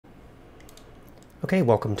Okay,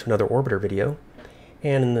 welcome to another orbiter video.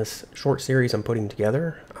 And in this short series I'm putting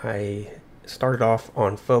together, I started off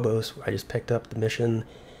on Phobos. I just picked up the mission.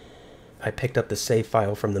 I picked up the save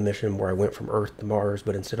file from the mission where I went from Earth to Mars,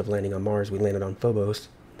 but instead of landing on Mars, we landed on Phobos.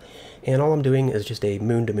 And all I'm doing is just a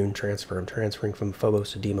moon-to-moon transfer. I'm transferring from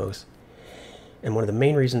Phobos to Deimos. And one of the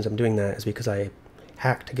main reasons I'm doing that is because I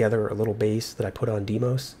hacked together a little base that I put on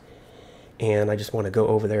Deimos, and I just want to go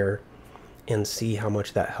over there and see how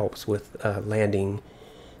much that helps with landing,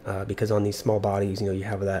 because on these small bodies, you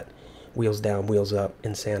have that wheels down, wheels up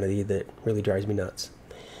insanity that really drives me nuts.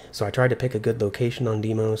 So I tried to pick a good location on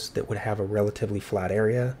Deimos that would have a relatively flat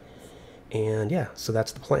area, and yeah, so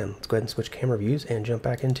that's the plan. Let's go ahead and switch camera views and jump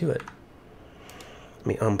back into it. Let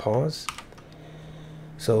me unpause.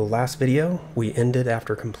 So last video, we ended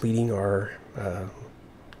after completing our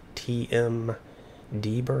TMD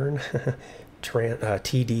burn,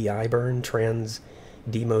 TDI burn, trans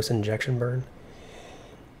Deimos injection burn.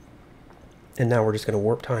 And now we're just going to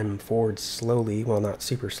warp time forward slowly. Well, not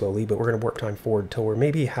super slowly, but we're going to warp time forward till we're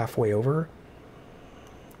maybe halfway over.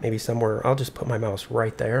 Maybe somewhere. I'll just put my mouse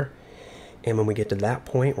right there. And when we get to that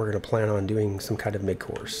point, we're going to plan on doing some kind of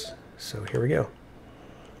mid-course. So here we go.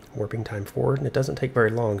 Warping time forward. And it doesn't take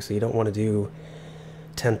very long, so you don't want to do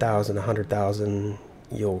 10,000, 100,000.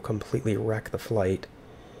 You'll completely wreck the flight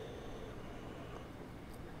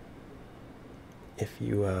if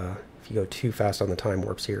you go too fast on the time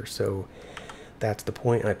warps here. So that's the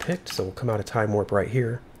point I picked. So we'll come out of time warp right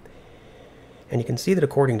here. And you can see that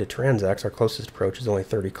according to Transx, our closest approach is only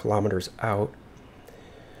 30 kilometers out.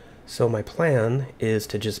 So my plan is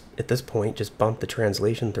to just, at this point, just bump the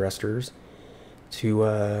translation thrusters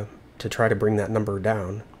to try to bring that number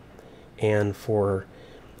down. And for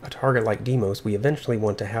a target like Deimos, we eventually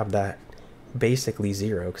want to have that basically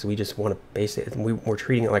zero, because we just want to we're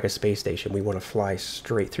treating it like a space station. We want to fly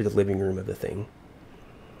straight through the living room of the thing.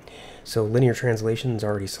 So linear translation is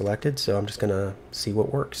already selected, so I'm just gonna see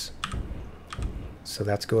what works. So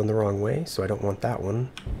that's going the wrong way, so I don't want that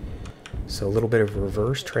one. So a little bit of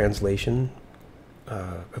reverse translation,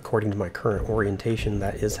 according to my current orientation,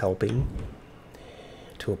 that is helping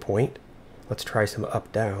to a point. Let's try some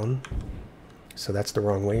up down. So that's the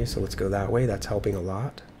wrong way, so let's go that way. That's helping a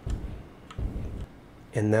lot.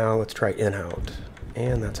 And now let's try in-out,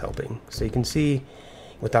 and that's helping. So you can see,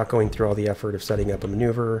 without going through all the effort of setting up a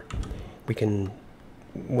maneuver, we can,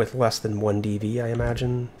 with less than 1 dV, I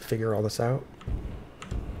imagine, figure all this out.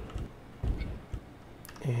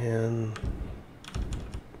 And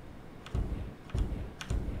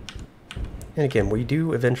again, we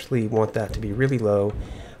do eventually want that to be really low.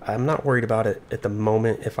 I'm not worried about it at the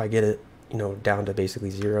moment if I get it, down to basically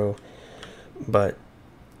zero, but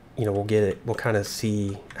we'll get it, we'll kind of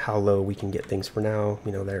see how low we can get things for now.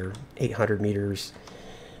 They're 800 meters.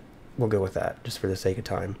 We'll go with that just for the sake of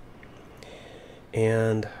time.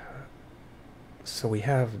 And so we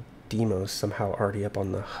have Deimos somehow already up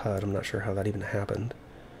on the HUD. I'm not sure how that even happened.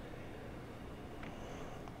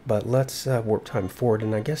 But let's warp time forward.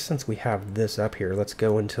 And I guess since we have this up here, let's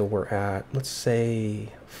go until we're at, let's say,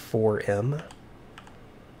 4M.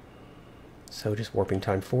 So just warping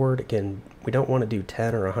time forward. Again, we don't want to do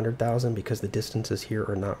 10 or 100,000 because the distances here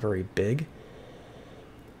are not very big.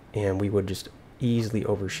 And we would just easily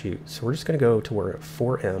overshoot. So we're just going to go to we're at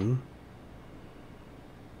 4M.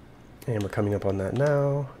 And we're coming up on that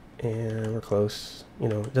now. And we're close.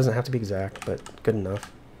 It doesn't have to be exact, but good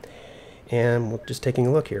enough. And we're just taking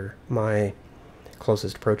a look here. My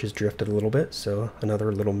closest approach is drifted a little bit, so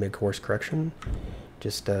another little mid-course correction.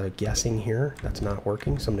 Just guessing here. That's not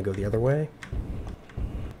working, so I'm going to go the other way.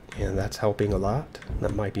 And that's helping a lot.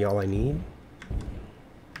 That might be all I need.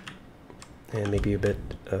 And maybe a bit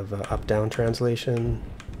of up-down translation.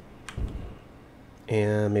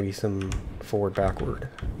 And maybe some forward-backward.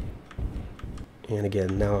 And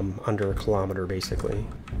again, now I'm under a kilometer, basically.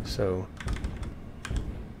 So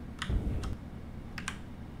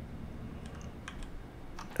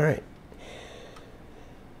alright.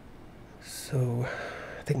 So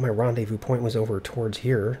I think my rendezvous point was over towards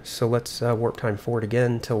here. So let's warp time forward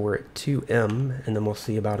again until we're at 2M, and then we'll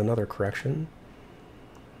see about another correction.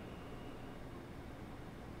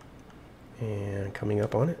 And coming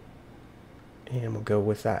up on it. And we'll go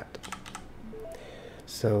with that.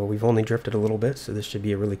 So we've only drifted a little bit, so this should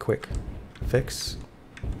be a really quick fix.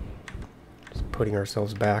 Just putting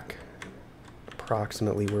ourselves back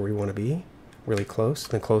approximately where we want to be. Really close.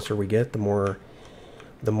 The closer we get, the more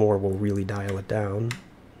we'll really dial it down.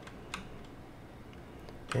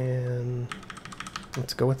 And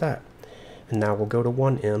let's go with that. And now we'll go to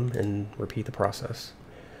 1M and repeat the process.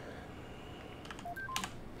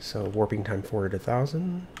 So warping time forward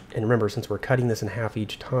 1,000. And remember, since we're cutting this in half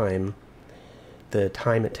each time, the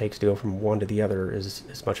time it takes to go from one to the other is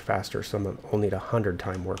much faster. So I'm only at 100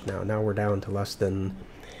 time warp now. Now we're down to less than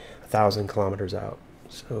 1,000 kilometers out.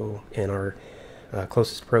 So, and our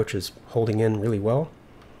closest approach is holding in really well.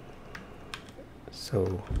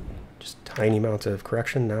 So just tiny amounts of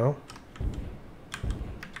correction now.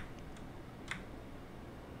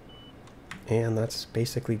 And that's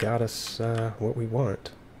basically got us what we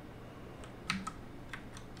want.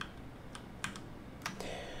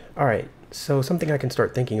 Alright, so something I can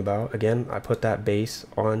start thinking about. Again, I put that base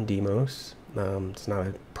on Deimos. It's not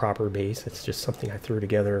a proper base, it's just something I threw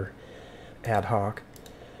together ad hoc.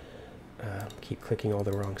 Keep clicking all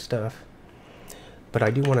the wrong stuff. But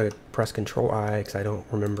I do want to press Control I because I don't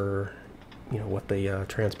remember, you know, what the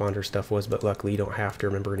transponder stuff was, but luckily you don't have to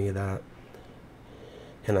remember any of that.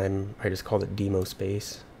 And I just called it Deimos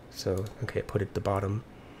base. So, okay, put it at the bottom.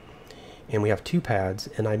 And we have two pads,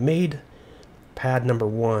 and I made pad number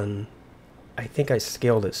 1, I think I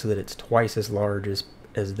scaled it so that it's twice as large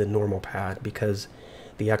as the normal pad, because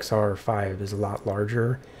the XR5 is a lot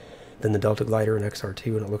larger than the Delta Glider and XR2,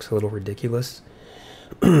 and it looks a little ridiculous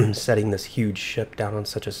setting this huge ship down on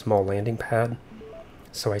such a small landing pad.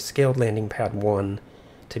 So I scaled landing pad 1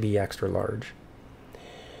 to be extra large.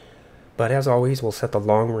 But as always, we'll set the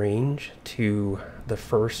long range to the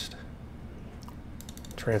first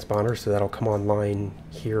transponder, so that'll come online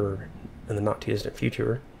here in the not too distant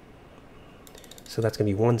future. So that's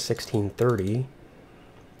going to be 1:16:30,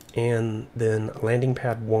 and then landing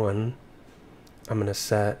pad 1 I'm going to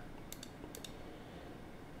set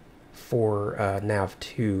for nav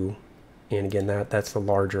 2, and again that's the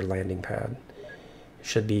larger landing pad. It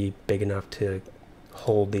should be big enough to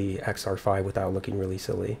hold the XR5 without looking really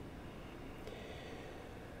silly.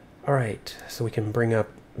 Alright, so we can bring up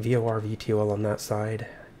VOR VTOL on that side,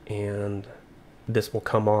 and this will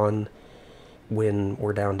come on when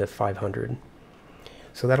we're down to 500.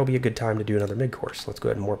 So that'll be a good time to do another mid-course. Let's go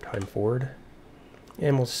ahead and warp time forward,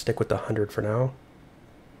 and we'll stick with the 100 for now.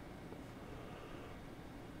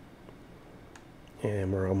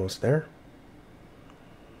 And we're almost there.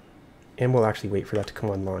 And we'll actually wait for that to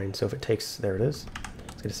come online. So if it takes, there it is.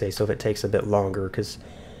 I was going to say, so if it takes a bit longer, because,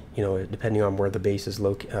 you know, depending on where the base is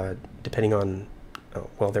located, depending on, oh,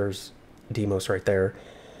 well, there's Deimos right there.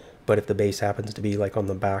 But if the base happens to be like on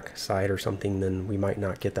the back side or something, then we might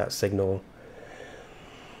not get that signal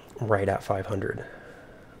right at 500.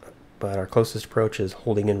 But our closest approach is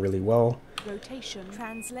holding in really well. Rotation,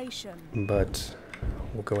 translation. But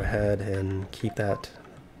we'll go ahead and keep that,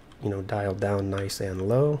 you know, dialed down nice and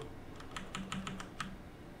low.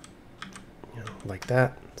 You know, like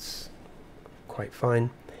that. It's quite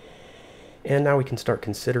fine. And now we can start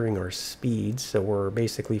considering our speeds. So we're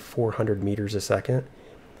basically 400 meters a second.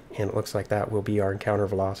 And it looks like that will be our encounter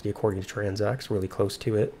velocity according to TransX, really close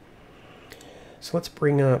to it. So let's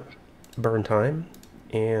bring up burn time,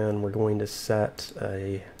 and we're going to set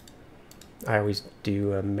a, I always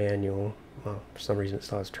do a manual, well, for some reason it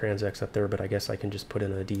still has TransX up there, but I guess I can just put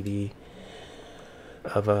in a DV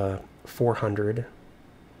of 400,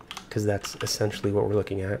 because that's essentially what we're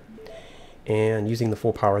looking at. And using the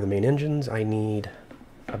full power of the main engines, I need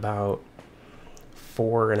about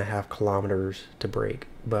 4.5 kilometers to brake,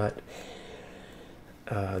 but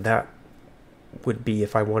that would be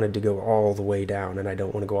if I wanted to go all the way down, and I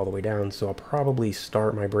don't want to go all the way down, so I'll probably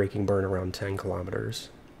start my braking burn around 10 kilometers.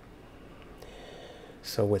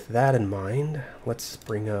 So with that in mind, let's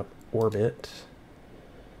bring up orbit,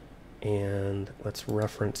 and let's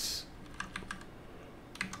reference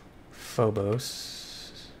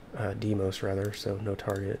Phobos, Deimos rather, so no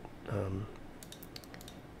target,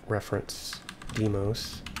 reference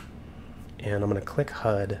Deimos, and I'm going to click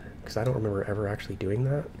HUD because I don't remember ever actually doing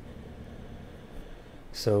that.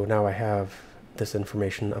 So now I have this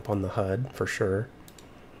information up on the HUD for sure,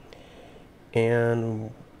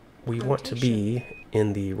 and we want to be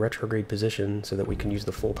in the retrograde position so that we can use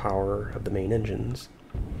the full power of the main engines.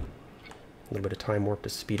 A little bit of time warp to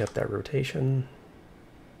speed up that rotation,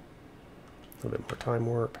 a little bit more time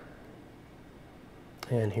warp,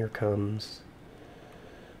 and here comes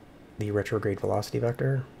the retrograde velocity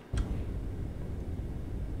vector.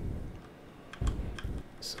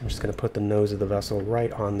 So I'm just going to put the nose of the vessel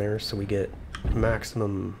right on there so we get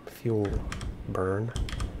maximum fuel burn,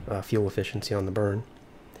 fuel efficiency on the burn.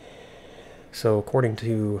 So according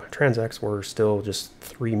to TransX, we're still just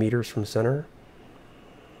 3 meters from center,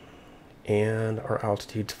 and our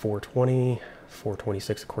altitude's 420,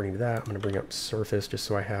 426 according to that. I'm going to bring up surface just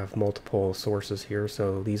so I have multiple sources here,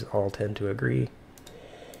 so these all tend to agree.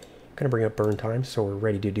 I'm going to bring up burn time, so we're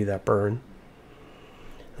ready to do that burn.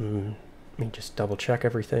 I'm me just double check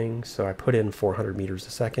everything. So I put in 400 meters a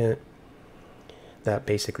second. That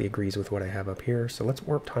basically agrees with what I have up here. So let's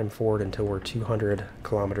warp time forward until we're 200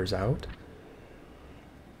 kilometers out.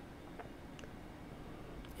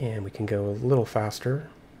 And we can go a little faster.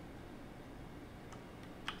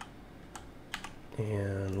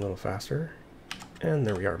 And a little faster. And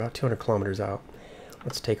there we are, about 200 kilometers out.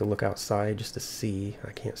 Let's take a look outside just to see.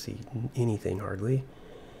 I can't see anything hardly.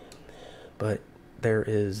 But there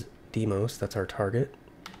is Deimos, that's our target.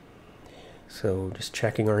 So just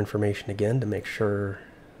checking our information again to make sure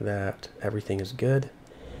that everything is good.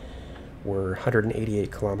 We're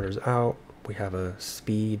 188 kilometers out. We have a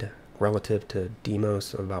speed relative to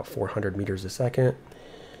Deimos of about 400 meters a second.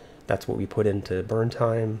 That's what we put into burn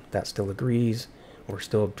time. That still agrees. We're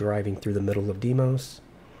still driving through the middle of Deimos.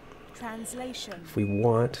 Translation. If we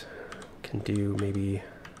want, we can do maybe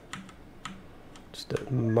just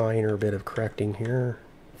a minor bit of correcting here.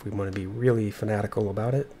 If we want to be really fanatical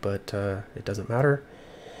about it, but it doesn't matter.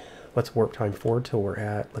 Let's warp time forward till we're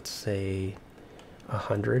at, let's say,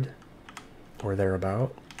 100 or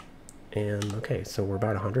thereabout. And okay, so we're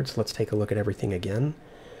about 100, so let's take a look at everything again.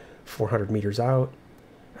 400 meters out,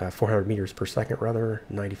 400 meters per second rather,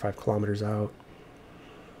 95 kilometers out.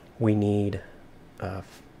 We need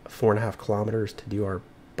 4.5 kilometers to do our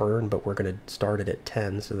burn, but we're going to start it at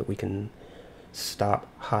 10 so that we can stop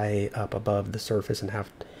high up above the surface and have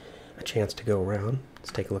a chance to go around.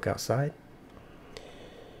 Let's take a look outside.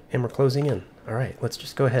 And we're closing in. Alright, let's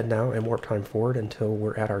just go ahead now and warp time forward until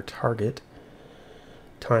we're at our target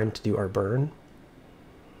time to do our burn.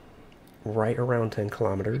 Right around 10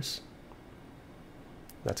 kilometers.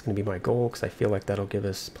 That's going to be my goal because I feel like that'll give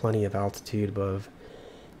us plenty of altitude above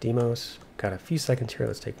Deimos. Got a few seconds here.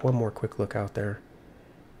 Let's take one more quick look out there.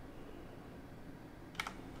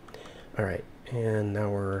 Alright, and now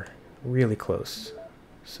we're really close.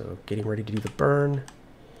 So getting ready to do the burn.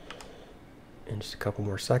 In just a couple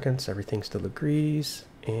more seconds, everything still agrees.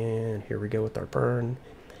 And here we go with our burn.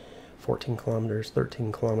 14 kilometers,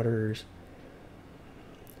 13 kilometers,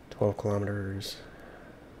 12 kilometers,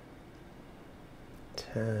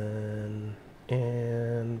 10,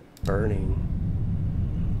 and burning.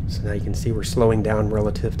 So now you can see we're slowing down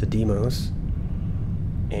relative to Deimos,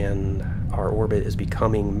 and our orbit is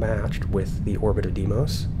becoming matched with the orbit of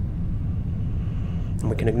Deimos. And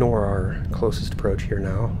we can ignore our closest approach here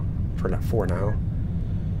now, for now.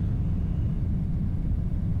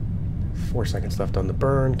 4 seconds left on the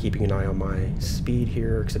burn, keeping an eye on my speed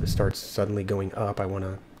here, because if it starts suddenly going up, I want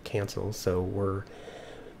to cancel. So we're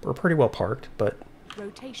pretty well parked, but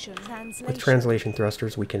Rotation. Translation. with translation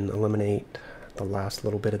thrusters, we can eliminate the last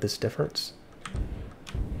little bit of this difference.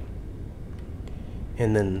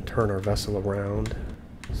 And then turn our vessel around.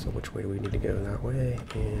 So which way do we need to go? That way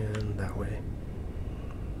and that way.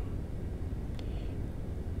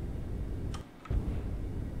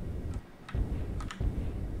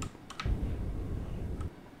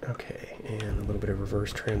 Okay, and a little bit of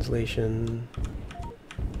reverse translation.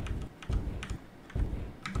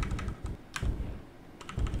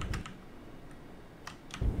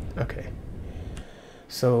 Okay,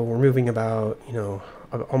 so we're moving about,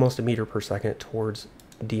 almost a meter per second towards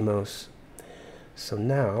Deimos. So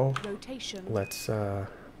now, Rotation. let's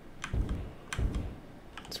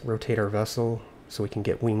rotate our vessel so we can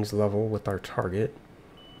get wings level with our target.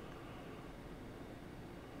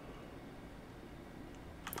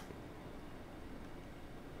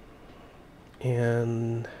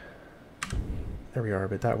 And there we are,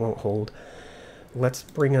 but that won't hold. Let's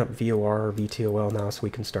bring up VOR or VTOL now so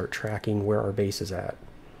we can start tracking where our base is at.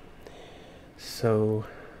 So,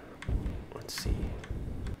 let's see.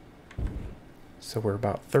 So we're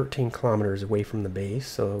about 13 kilometers away from the base,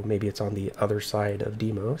 so maybe it's on the other side of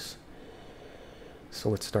Deimos. So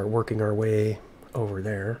let's start working our way over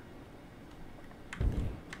there.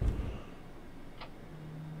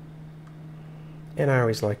 And I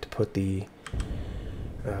always like to put the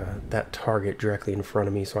that target directly in front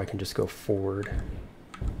of me so I can just go forward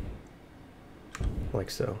like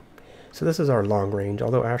so. So this is our long range,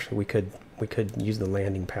 although actually we could use the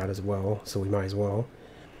landing pad as well, so we might as well.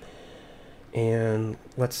 And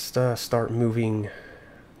let's start moving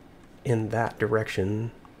in that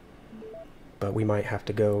direction, but we might have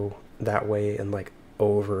to go that way and like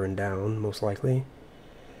over and down most likely.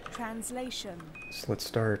 Translation. So let's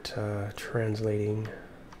start translating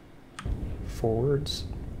forwards.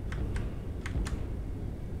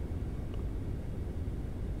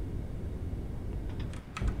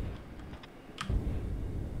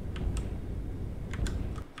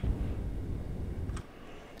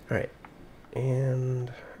 Alright,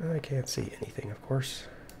 and I can't see anything, of course.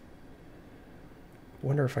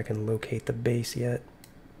 Wonder if I can locate the base yet.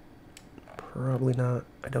 Probably not.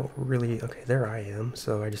 I don't really... Okay, there I am.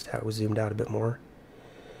 So I just was zoomed out a bit more.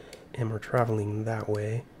 And we're traveling that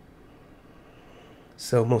way.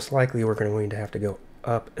 So most likely we're going to have to go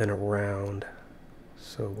up and around.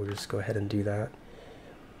 So we'll just go ahead and do that.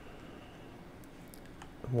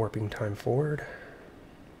 Warping time forward.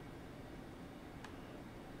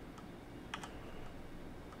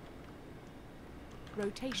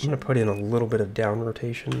 Rotation. I'm going to put in a little bit of down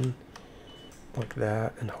rotation like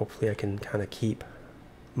that, and hopefully I can kind of keep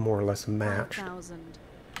more or less matched. 5,000.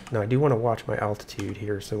 Now I do want to watch my altitude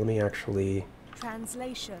here, so let me actually...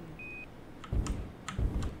 Translation.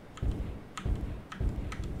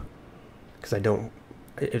 Because I don't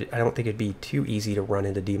think it'd be too easy to run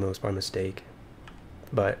into Deimos by mistake,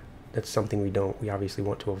 but that's something we obviously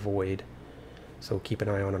want to avoid. So keep an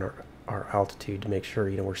eye on our altitude to make sure,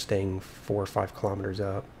 you know, we're staying 4 or 5 kilometers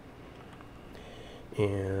up.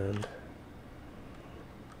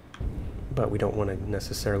 But we don't want to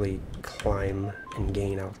necessarily climb and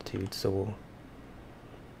gain altitude, so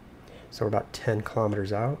we're about 10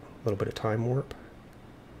 kilometers out, a little bit of time warp.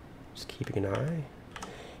 Just keeping an eye.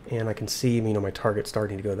 And I can see, you know, my target's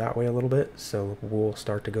starting to go that way a little bit, so we'll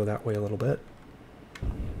start to go that way a little bit.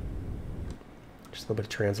 Just a little bit of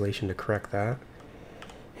translation to correct that.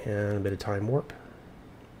 And a bit of time warp.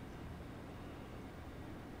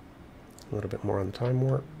 A little bit more on the time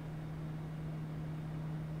warp.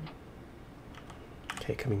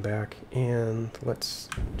 Okay, coming back, and let's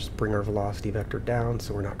just bring our velocity vector down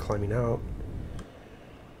so we're not climbing out.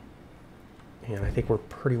 And I think we're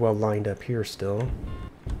pretty well lined up here still.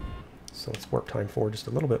 So let's warp time forward just a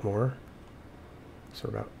little bit more. So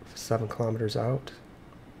we're about 7 kilometers out.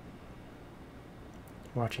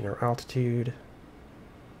 Watching our altitude.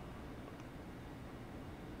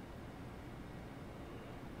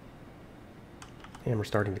 And we're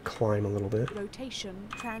starting to climb a little bit. Rotation.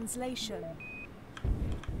 Translation.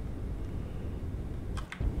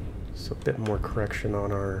 So a bit more correction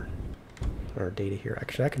on our data here.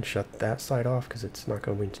 Actually, I can shut that side off because it's not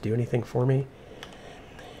going to do anything for me.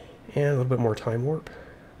 And a little bit more time warp.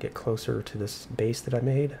 Get closer to this base that I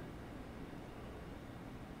made.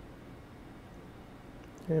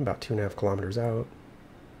 And about 2.5 kilometers out.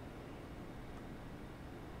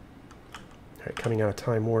 Alright, coming out of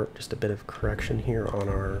time warp, just a bit of correction here on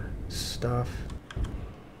our stuff.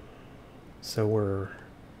 So we're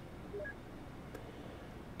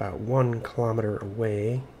about 1 kilometer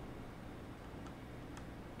away.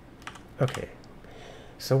 Okay,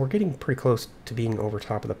 so we're getting pretty close to being over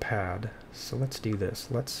top of the pad. So let's do this.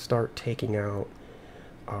 Let's start taking out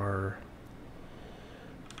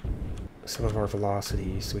some of our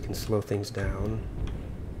velocities so we can slow things down.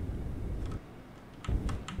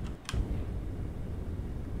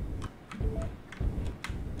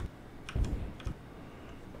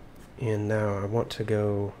 And now I want to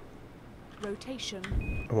go...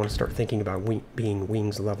 Rotation. I want to start thinking about being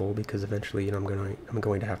wings level, because eventually, you know, I'm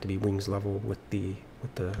going to have to be wings level with the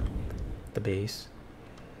base.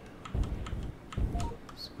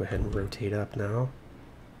 So go ahead and rotate up now.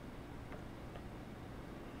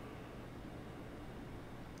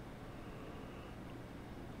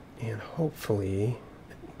 And hopefully,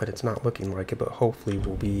 but it's not looking like it, but hopefully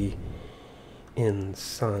we'll be in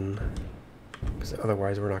sun, because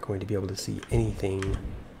otherwise we're not going to be able to see anything.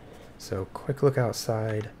 So quick look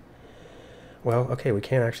outside. Well, okay, we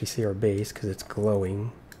can't actually see our base because it's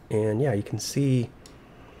glowing. And yeah, you can see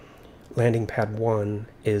landing pad 1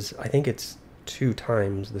 is, I think it's 2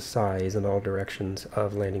 times the size in all directions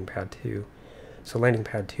of landing pad 2. So landing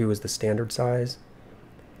pad 2 is the standard size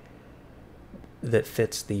that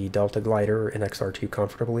fits the Delta glider in XR2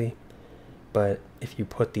 comfortably. But if you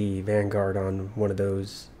put the Vanguard on one of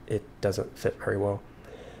those, it doesn't fit very well.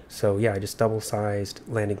 So yeah, I just double-sized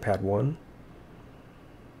landing pad 1.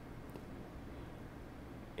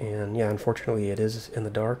 And yeah, unfortunately it is in the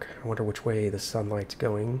dark. I wonder which way the sunlight's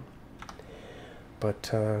going.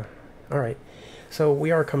 But, alright. So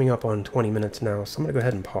we are coming up on 20 minutes now, so I'm going to go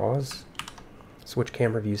ahead and pause. Switch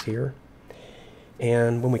camera views here.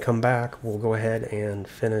 And when we come back, we'll go ahead and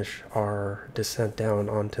finish our descent down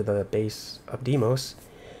onto the base of Deimos.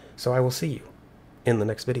 So I will see you in the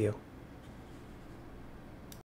next video.